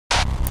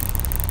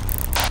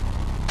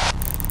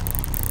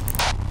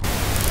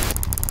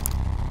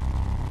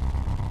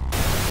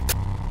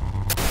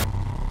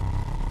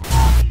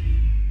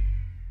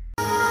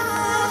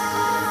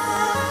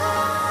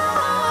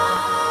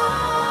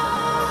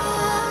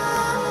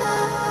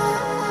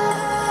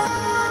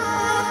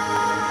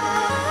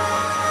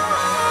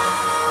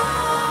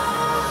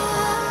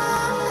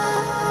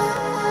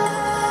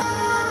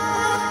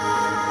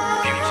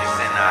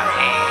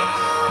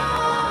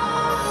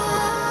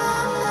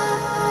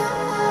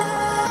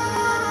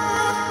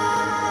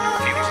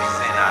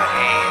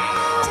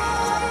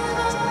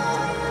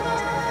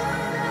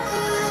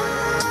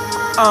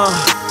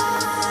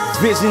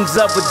Visions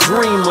of a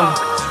dreamer,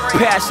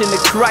 passion of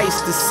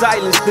Christ to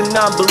silence the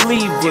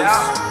non-believers.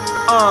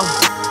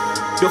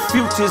 The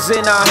future's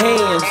in our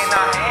hands.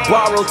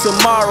 Borrowed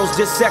tomorrows,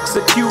 just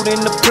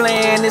executing the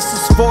plan. This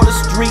is for the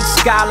street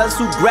scholars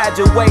who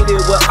graduated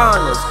with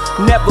honors.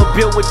 Never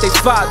built with their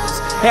fathers,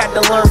 had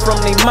to learn from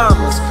their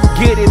mamas.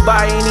 Get it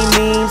by any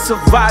means,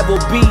 survival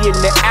being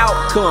the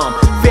outcome.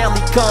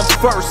 Family comes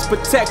first,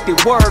 protected,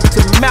 word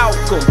to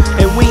Malcolm.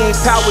 And we ain't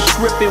power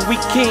tripping,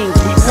 we kings,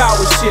 we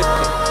power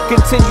shifting.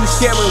 Continue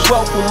sharing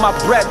wealth with my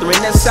brethren,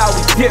 that's how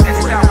we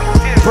different.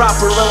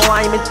 Proper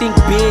alignment, think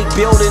big,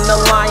 building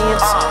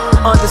alliance.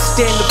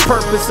 Understand the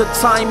purpose of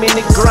time and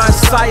it grind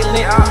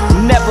silent.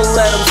 Never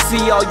let them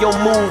see all your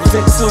moves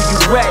until you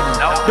ready.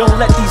 Don't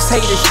let these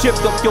haters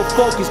shift up your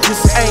focus,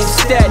 just aim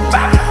steady.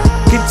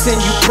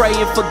 Continue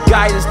praying for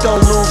guidance,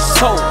 don't lose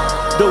hope.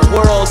 The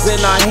world's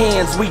in our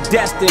hands, we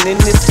destined, and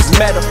this is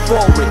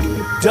metaphoric.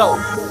 Dope.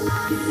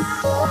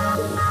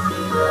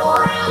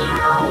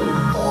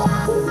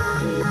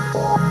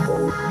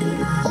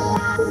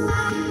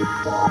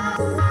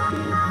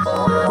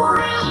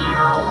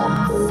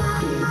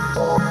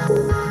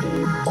 Oh,